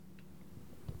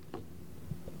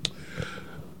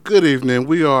Good evening.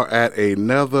 We are at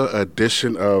another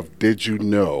edition of Did You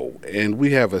Know? And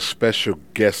we have a special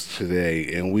guest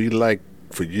today, and we'd like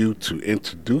for you to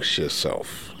introduce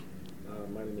yourself.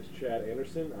 My name is Chad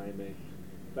Anderson. I am a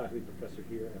faculty professor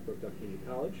here at Brookdale Community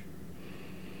College.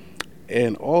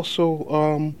 And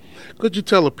also, could you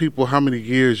tell the people how many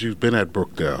years you've been at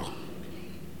Brookdale?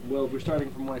 Well, we're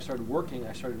starting from when I started working.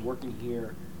 I started working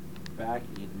here back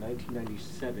in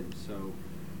 1997, so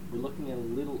we're looking at a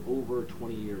little over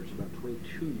 20 years, about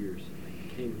 22 years.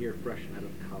 I came here fresh out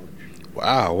of college.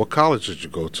 Wow, what college did you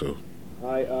go to?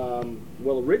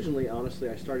 Well, originally, honestly,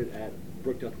 I started at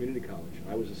Brookdale Community College.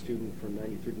 I was a student from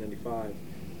 93 to 95,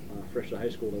 fresh out of high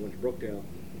school. I went to Brookdale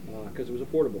because it was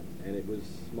affordable, and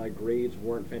my grades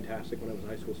weren't fantastic when I was a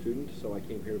high school student, so I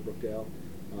came here to Brookdale,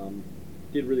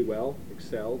 did really well,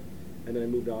 excelled, and then I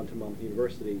moved on to Monmouth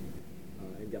University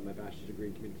and got my bachelor's degree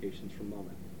in communications from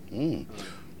Monmouth.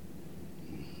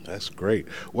 That's great.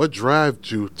 What drove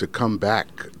you to come back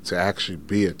to actually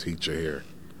be a teacher here?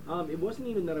 It wasn't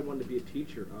even that I wanted to be a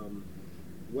teacher.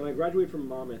 When I graduated from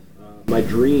Monmouth, my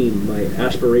dream, my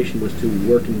aspiration was to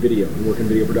work in video,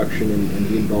 production, and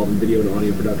be involved in video and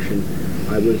audio production.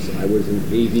 I was an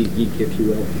AV geek, if you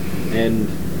will, and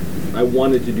I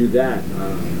wanted to do that.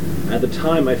 At the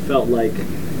time, I felt like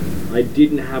I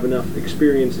didn't have enough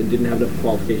experience and didn't have enough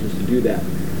qualifications to do that.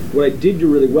 What I did do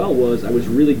really well was I was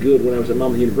really good when I was at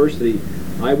Monmouth University.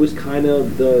 I was kind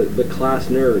of the class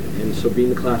nerd, and so being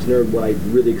the class nerd, what I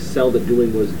really excelled at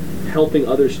doing was helping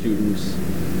other students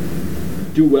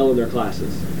do well in their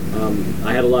classes.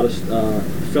 I had a lot of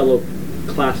fellow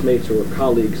classmates or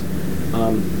colleagues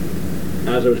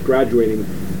as I was graduating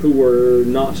who were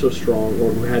not so strong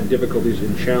or who had difficulties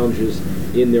and challenges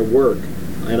in their work,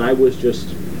 and I was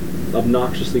just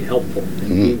obnoxiously helpful. And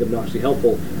being obnoxiously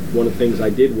helpful, one of the things I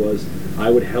did was I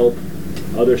would help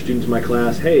other students in my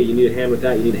class. Hey, you need a hand with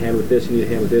that, you need a hand with this, you need a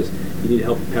hand with this, you need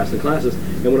help passing classes.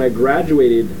 And when I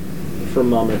graduated from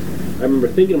Monmouth, I remember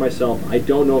thinking to myself, I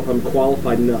don't know if I'm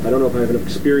qualified enough, I don't know if I have enough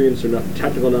experience or enough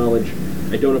technical knowledge,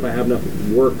 I don't know if I have enough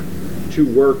work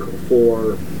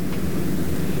for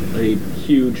a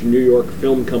huge New York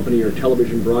film company or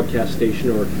television broadcast station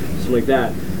or something like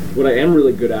that. What I am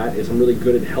really good at is I'm really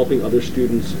good at helping other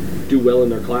students do well in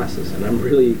their classes, and I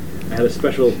had a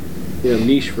special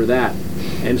niche for that.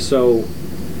 And so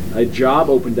a job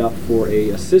opened up for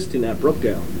a assistant at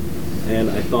Brookdale, and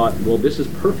I thought, well, this is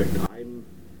perfect.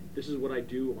 This is what I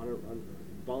do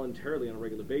voluntarily on a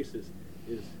regular basis,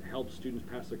 is help students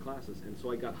pass their classes. And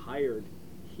so I got hired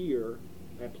here.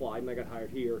 I applied and I got hired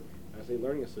here as a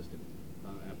learning assistant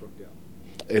at Brookdale.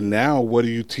 And now, what do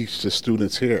you teach the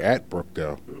students here at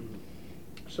Brookdale?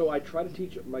 So I try to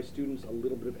teach my students a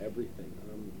little bit of everything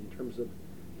in terms of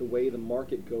the way the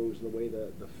market goes and the way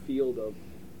the field of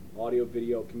audio,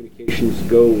 video, communications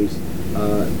goes.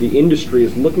 The industry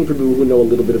is looking for people who know a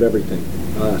little bit of everything.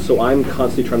 So I'm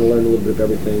constantly trying to learn a little bit of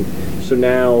everything. So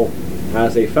now,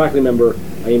 as a faculty member,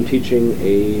 I am teaching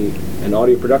an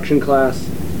audio production class,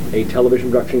 a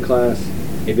television production class,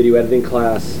 a video editing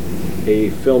class,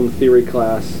 a film theory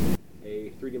class,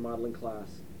 a 3D modeling class,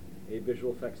 a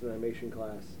visual effects and animation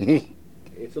class.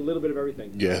 It's a little bit of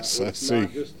everything. Yes, I see.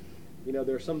 Not just,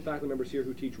 there are some faculty members here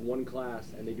who teach one class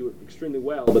and they do it extremely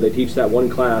well, but they teach that one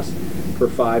class for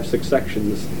 5-6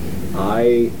 sections.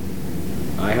 I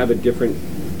have a different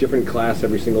class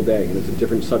every single day, and it's a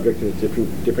different subject and it's a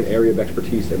different area of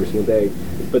expertise every single day.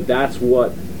 But that's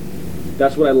what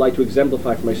I like to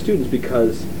exemplify for my students,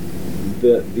 because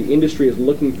the industry is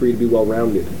looking for you to be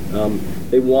well-rounded.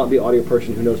 They want the audio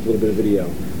person who knows a little bit of video.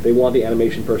 They want the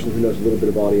animation person who knows a little bit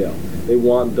of audio. They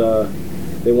want the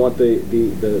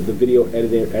video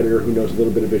editor who knows a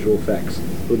little bit of visual effects,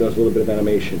 who knows a little bit of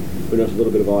animation, who knows a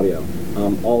little bit of audio.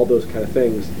 All those kind of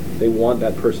things. They want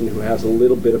that person who has a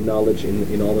little bit of knowledge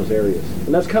in all those areas.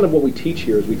 And that's kind of what we teach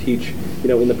here. Is we teach,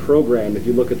 in the program, if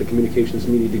you look at the communications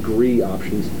media degree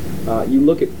options, you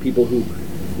look at people who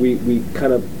we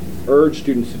kind of urge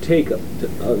students to take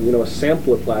a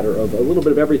sampler platter of a little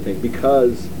bit of everything,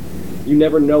 because you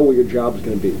never know where your job is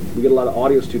going to be. We get a lot of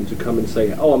audio students who come and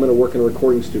say, oh, I'm going to work in a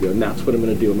recording studio, and that's what I'm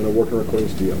going to do. I'm going to work in a recording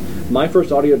studio. My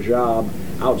first audio job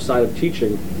outside of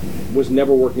teaching was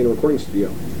never working in a recording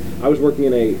studio. I was working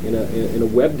in a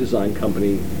web design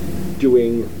company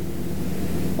doing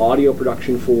audio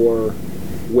production for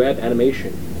web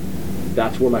animation.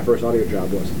 That's where my first audio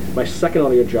job was. My second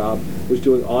audio job was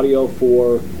doing audio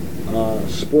for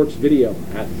sports video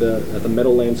at the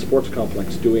Meadowlands Sports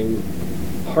Complex, doing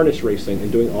harness racing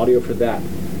and doing audio for that.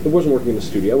 I wasn't working in the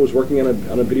studio. I was working on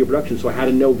a video production, so I had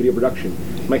to know video production.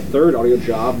 My third audio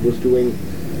job was doing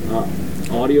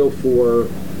audio for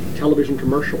television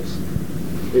commercials.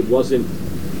 It wasn't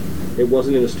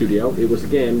in a studio. It was,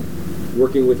 again,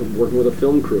 working with a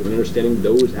film crew and understanding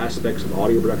those aspects of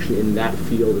audio production in that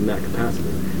field, in that capacity.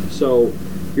 So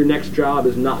your next job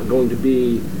is not going to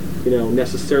be,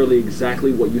 necessarily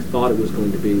exactly what you thought it was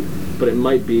going to be, but it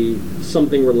might be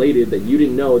something related that you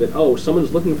didn't know that, oh,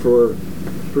 someone's looking for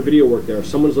video work there, or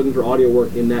someone's looking for audio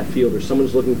work in that field, or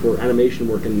someone's looking for animation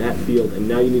work in that field, and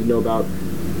now you need to know about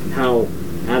how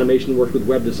animation works with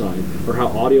web design, or how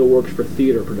audio works for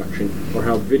theater production, or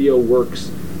how video works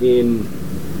in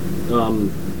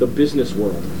the business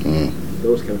world,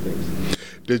 those kind of things.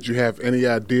 Did you have any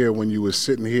idea when you were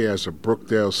sitting here as a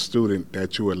Brookdale student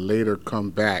that you would later come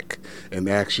back and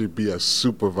actually be a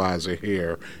supervisor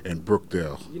here in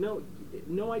Brookdale?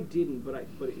 No, I didn't, but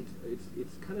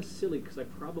it's kind of silly because I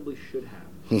probably should have.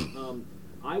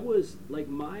 I was like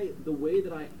the way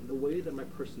that my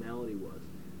personality was,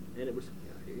 and it was,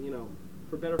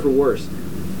 for better or for worse,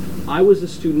 I was a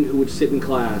student who would sit in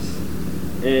class,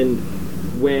 and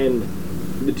when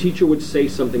the teacher would say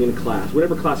something in class,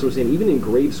 whatever class I was in, even in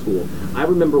grade school, I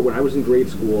remember when I was in grade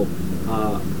school,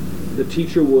 the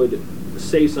teacher would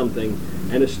say something,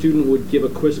 and a student would give a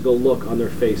quizzical look on their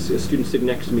face. A student sitting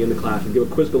next to me in the class would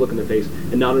give a quizzical look on their face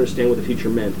and not understand what the teacher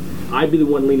meant. I'd be the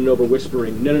one leaning over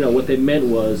whispering, no, what they meant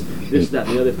was this, that,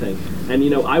 and the other thing. And,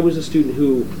 I was a student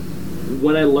who,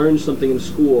 when I learned something in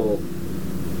school,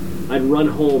 I'd run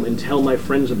home and tell my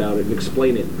friends about it and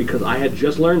explain it, because I had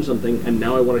just learned something and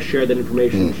now I want to share that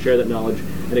information, share that knowledge,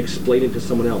 and explain it to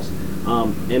someone else.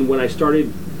 And when I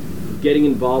started getting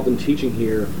involved in teaching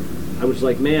here, I was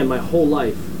like, man, my whole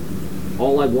life,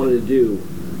 all I wanted to do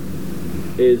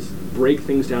is break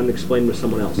things down and explain them to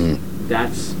someone else.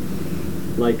 That's,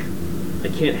 like, I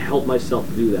can't help myself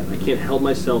to do that. I can't help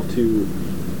myself to,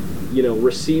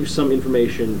 receive some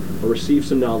information or receive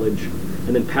some knowledge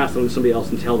and then pass it on to somebody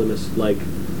else and tell them it's like,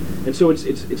 and so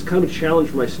it's kind of a challenge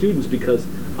for my students, because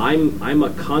I'm a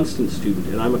constant student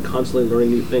and I'm constantly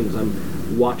learning new things.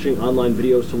 I'm watching online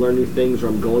videos to learn new things, or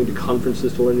I'm going to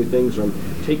conferences to learn new things, or I'm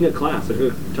taking a class.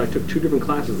 I took 2 different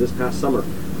classes this past summer,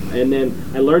 and then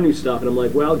I learn new stuff, and I'm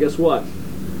like, well, guess what?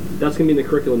 That's going to be in the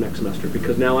curriculum next semester,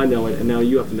 because now I know it, and now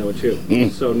you have to know it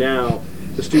too. So now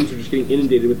the students are just getting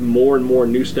inundated with more and more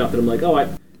new stuff, and I'm like,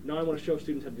 now I want to show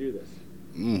students how to do this.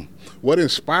 What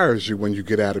inspires you when you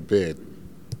get out of bed?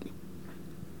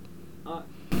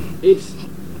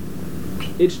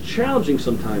 It's challenging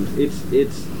sometimes.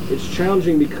 It's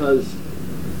challenging because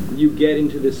you get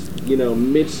into this,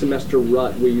 mid-semester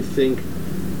rut where you think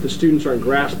the students aren't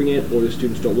grasping it, or the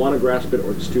students don't want to grasp it,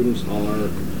 or the students are,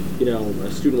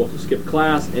 a student wants to skip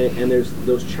class, and there's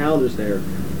those challenges there.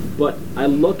 But I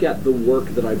look at the work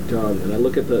that I've done, and I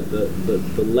look at the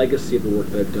legacy of the work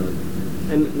that I've done.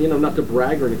 And, not to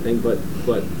brag or anything, but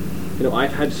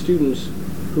I've had students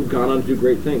who've gone on to do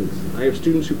great things. I have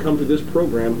students who come to this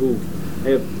program I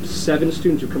have 7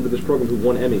 students who come to this program who've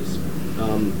won Emmys.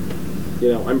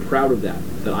 I'm proud of that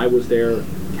I was their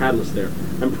catalyst there.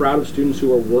 I'm proud of students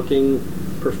who are working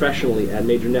professionally at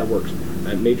major networks,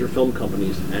 at major film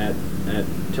companies, at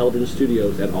television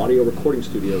studios, at audio recording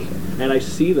studios, and I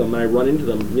see them and I run into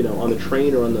them, on the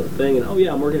train or on the thing, and, oh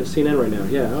yeah, I'm working at CNN right now.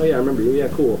 Yeah, oh yeah, I remember you. Yeah,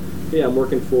 cool. Yeah, I'm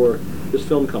working for this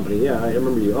film company. Yeah, I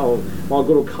remember you. Oh, well, I'll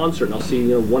go to a concert and I'll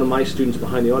see, one of my students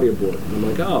behind the audio board. And I'm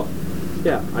like, oh,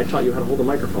 yeah, I taught you how to hold a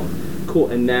microphone. Cool,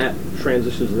 and that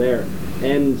transitions there.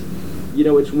 And,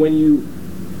 it's when you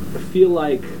feel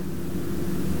like,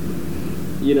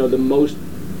 the most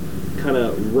kind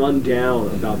of run down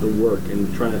about the work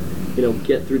and trying to,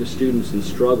 get through the students and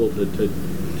struggle to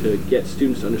get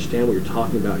students to understand what you're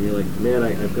talking about. And you're like, man,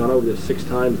 I've gone over this 6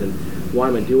 times, and why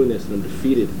am I doing this? And I'm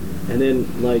defeated. And then,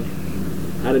 like,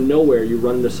 out of nowhere, you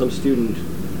run into some student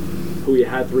who you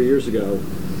had 3 years ago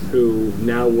who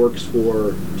now works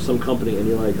for some company, and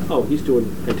you're like, oh, he's doing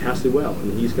fantastically well,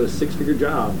 and he's got a 6-figure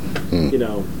job. I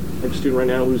have a student right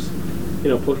now who's,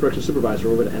 post-production supervisor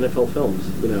over at NFL Films,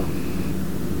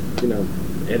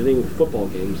 editing football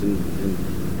games and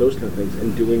those kind of things,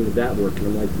 and doing that work. And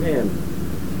I'm like, man,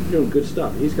 you're doing good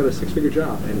stuff. He's got a 6-figure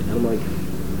job, and I'm like,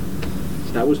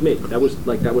 that was me. That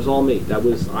was all me.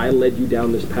 I led you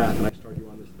down this path, and I started you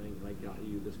on this thing, and I got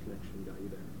you this connection, got you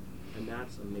there. And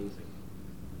that's amazing.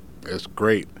 That's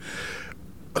great.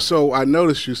 So I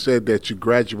noticed you said that you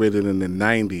graduated in the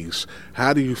 90s.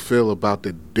 How do you feel about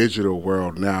the digital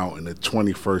world now in the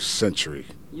 21st century?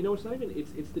 It's not even,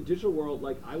 it's the digital world.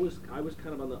 Like, I was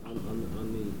kind of on the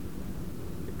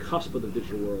cusp of the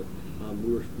digital world.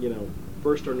 We were,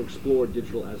 first starting to explore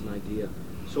digital as an idea.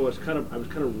 So I was kind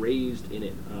of raised in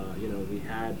it. We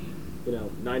had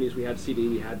 '90s we had CD,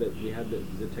 we had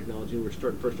the technology, and we were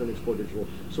first starting to explore digital.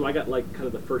 So I got like kind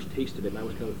of the first taste of it, and I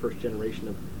was kind of the first generation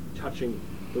of touching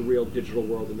the real digital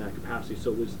world in that capacity.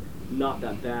 So it was not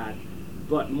that bad,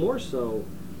 but more so,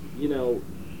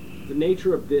 the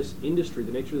nature of this industry,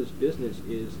 the nature of this business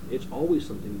is it's always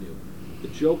something new. The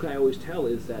joke I always tell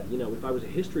is that, if I was a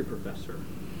history professor,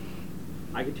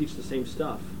 I could teach the same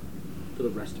stuff for the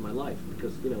rest of my life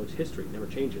because, it's history, it never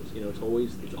changes. It's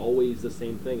always the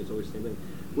same thing, it's always the same thing,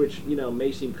 which,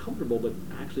 may seem comfortable, but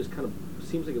actually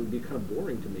seems like it would be kind of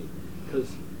boring to me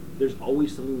because there's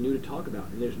always something new to talk about,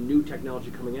 and there's new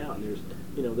technology coming out, and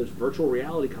there's virtual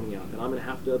reality coming out that I'm going to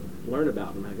have to learn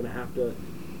about, and I'm going to have to,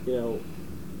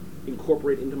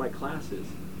 incorporate into my classes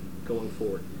going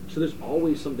forward. So there's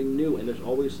always something new, and there's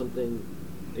always something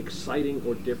exciting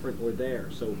or different or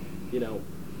there. So,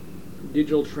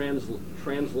 digital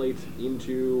translates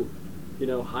into,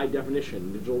 high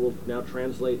definition. Digital will now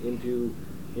translate into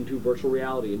virtual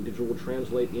reality, and digital will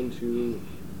translate into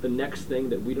the next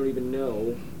thing that we don't even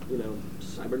know,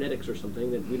 cybernetics or something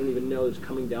that we don't even know is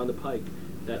coming down the pike,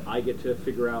 that I get to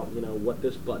figure out, what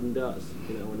this button does,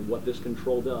 and what this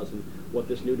control does, and what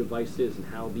this new device is, and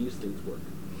how these things work.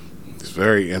 It's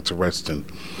very interesting.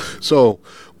 So,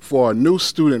 for a new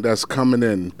student that's coming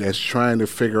in, that's trying to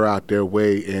figure out their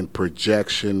way in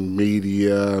projection,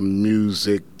 media,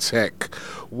 music, tech,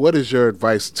 what is your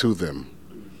advice to them?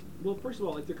 Well, first of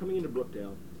all, if they're coming into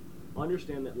Brookdale,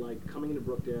 understand that, coming into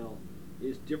Brookdale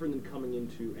is different than coming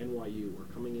into NYU or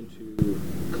coming into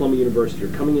Columbia University or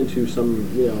coming into some,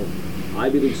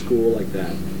 Ivy League school like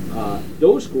that.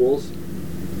 Those schools,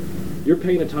 you're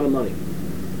paying a ton of money.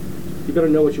 You better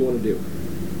know what you want to do.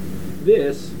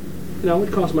 This,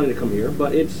 it costs money to come here,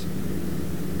 but it's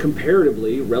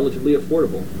comparatively, relatively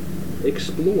affordable.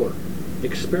 Explore,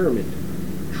 experiment,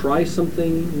 try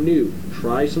something new,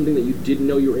 try something that you didn't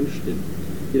know you were interested in.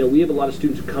 We have a lot of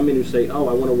students who come in who say, oh,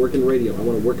 I want to work in radio, I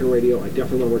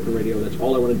definitely want to work in radio, that's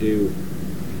all I want to do,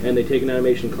 and they take an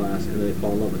animation class and then they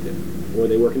fall in love with it. Or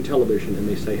they work in television and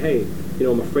they say, hey,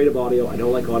 I'm afraid of audio, I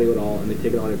don't like audio at all, and they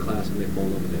take an audio class and they fall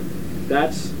in love with it.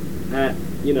 That's at,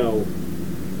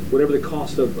 whatever the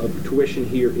cost of tuition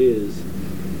here is,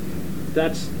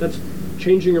 that's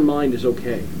changing your mind is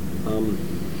okay.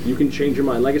 You can change your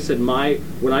mind. Like I said,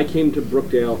 when I came to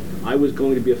Brookdale, I was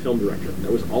going to be a film director.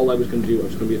 That was all I was going to do. I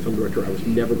was going to be a film director. I was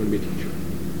never going to be a teacher.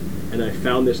 And I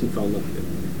found this and fell in love with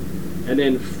it. And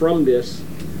then from this,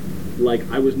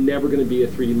 I was never going to be a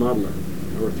 3D modeler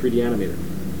or a 3D animator.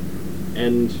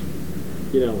 And,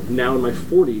 now in my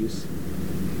 40s,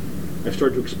 I've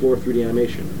started to explore 3D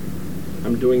animation.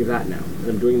 I'm doing that now. And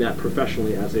I'm doing that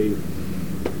professionally as a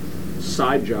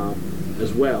side job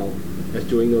as well as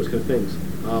doing those kind of things.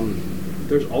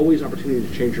 There's always opportunity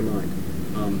to change your mind.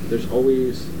 There's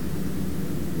always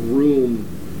room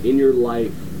in your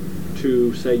life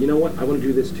to say, you know what, I want to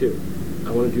do this too.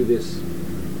 I want to do this.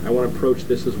 I want to approach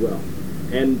this as well.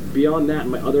 And beyond that,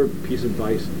 my other piece of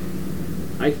advice,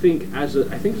 I think as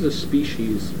a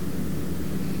species,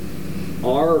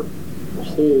 our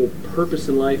whole purpose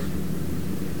in life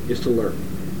is to learn.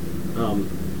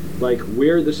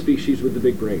 We're the species with the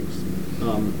big brains.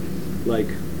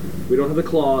 We don't have the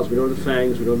claws, we don't have the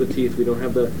fangs, we don't have the teeth, we're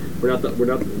not,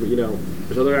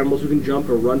 there's other animals who can jump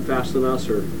or run faster than us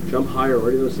or jump higher or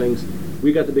any of those things.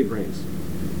 We got the big brains.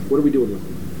 What are we doing with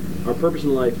them? Our purpose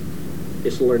in life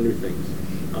is to learn new things.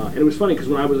 And it was funny because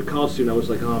when I was a college student, I was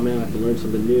like, oh man, I have to learn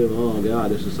something new. Oh God,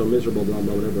 this is so miserable, blah,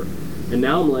 blah, whatever. And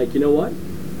now I'm like, you know what?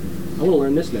 I want to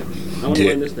learn this now.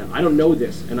 Learn this now. I don't know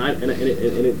this. And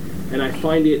I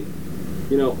find it,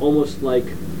 almost like,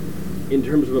 in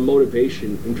terms of a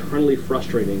motivation, internally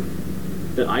frustrating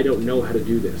that I don't know how to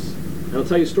do this. And I'll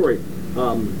tell you a story.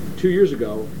 2 years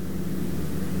ago,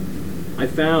 I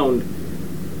found,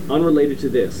 unrelated to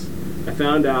this, I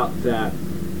found out that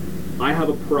I have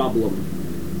a problem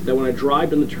that when I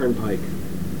drive down the turnpike,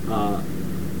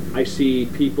 I see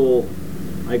people,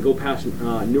 I go past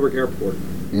Newark Airport,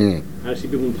 and I see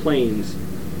people in planes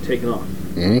taking off.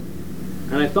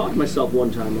 And I thought to myself one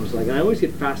time, I was like, and I always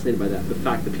get fascinated by that, the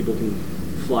fact that people can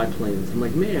fly planes. I'm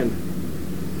like, man,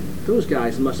 those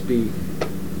guys must be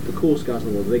the coolest guys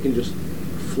in the world. They can just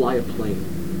fly a plane.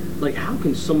 How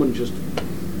can someone just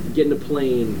get in a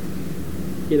plane,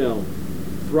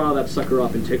 throttle that sucker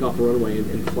up and take off a runway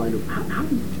and fly into how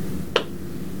do you?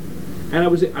 And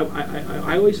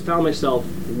I always found myself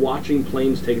watching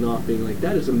planes taking off being like,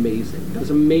 that is amazing. That's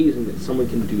amazing that someone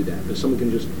can do that someone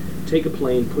can just take a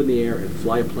plane, put it in the air, and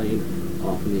fly a plane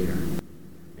off in the air.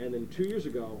 And then 2 years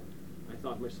ago, I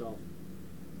thought to myself,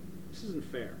 this isn't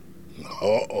fair.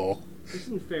 Uh-oh. This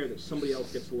isn't fair that somebody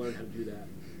else gets to learn how to do that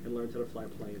and learns how to fly a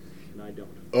plane, and and I don't.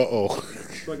 Uh-oh.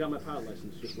 So I got my pilot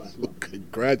license just last month.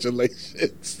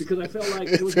 Congratulations. Because I felt like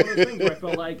it was one of those things where I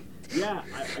felt like, yeah,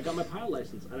 I got my pilot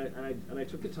license, and I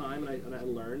took the time, and I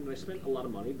learned, and I spent a lot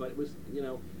of money, but it was, you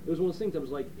know, it was one of those things that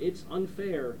was like, it's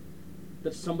unfair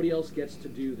that somebody else gets to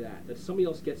do that somebody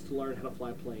else gets to learn how to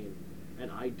fly a plane,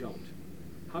 and I don't.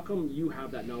 How come you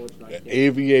have that knowledge and I can't?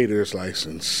 Aviator's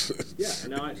license. Yeah,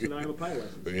 and now I have a pilot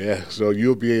license. Yeah, so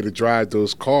you'll be able to drive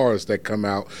those cars that come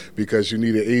out because you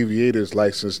need an aviator's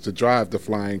license to drive the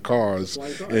flying cars.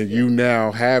 And you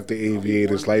now have the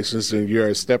aviator's license, and you're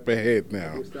a step ahead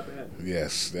now. A step ahead.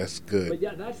 Yes, that's good. But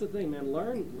yeah, that's the thing, man.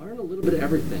 Learn a little bit of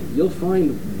everything. You'll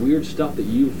find weird stuff that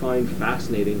you find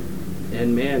fascinating,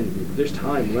 and man, there's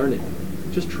time. Learn it.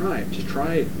 Just try it. Just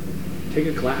try it. Take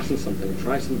a class in something.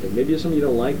 Try something. Maybe it's something you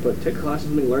don't like, but take a class in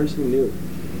something. Learn something new.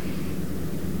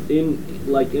 In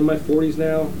my 40s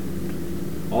now,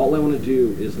 all I want to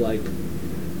do is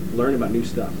learn about new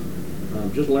stuff.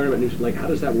 Just learn about new stuff. Like, how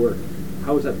does that work?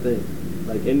 How is that thing?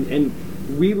 Like, and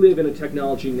we live in a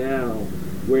technology now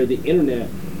where the internet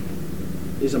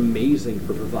is amazing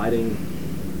for providing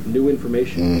new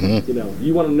information. Mm-hmm. You know,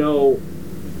 you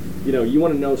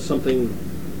want to know something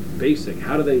basic.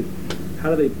 How do they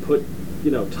put,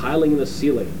 tiling in the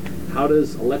ceiling? How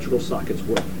does electrical sockets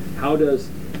work? How does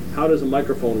a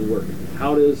microphone work?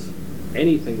 How does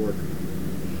anything work?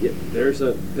 Yeah,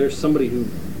 there's somebody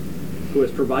who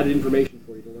has provided information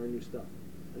for you to learn new stuff,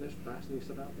 and there's fascinating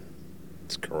stuff out there.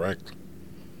 That's correct.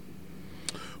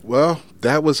 Well,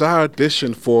 that was our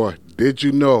edition for Did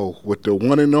You Know with the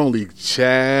one and only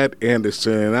Chad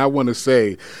Anderson. And I want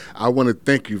to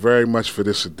thank you very much for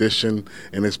this edition,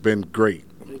 and it's been great.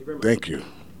 Thank you very much. Thank you.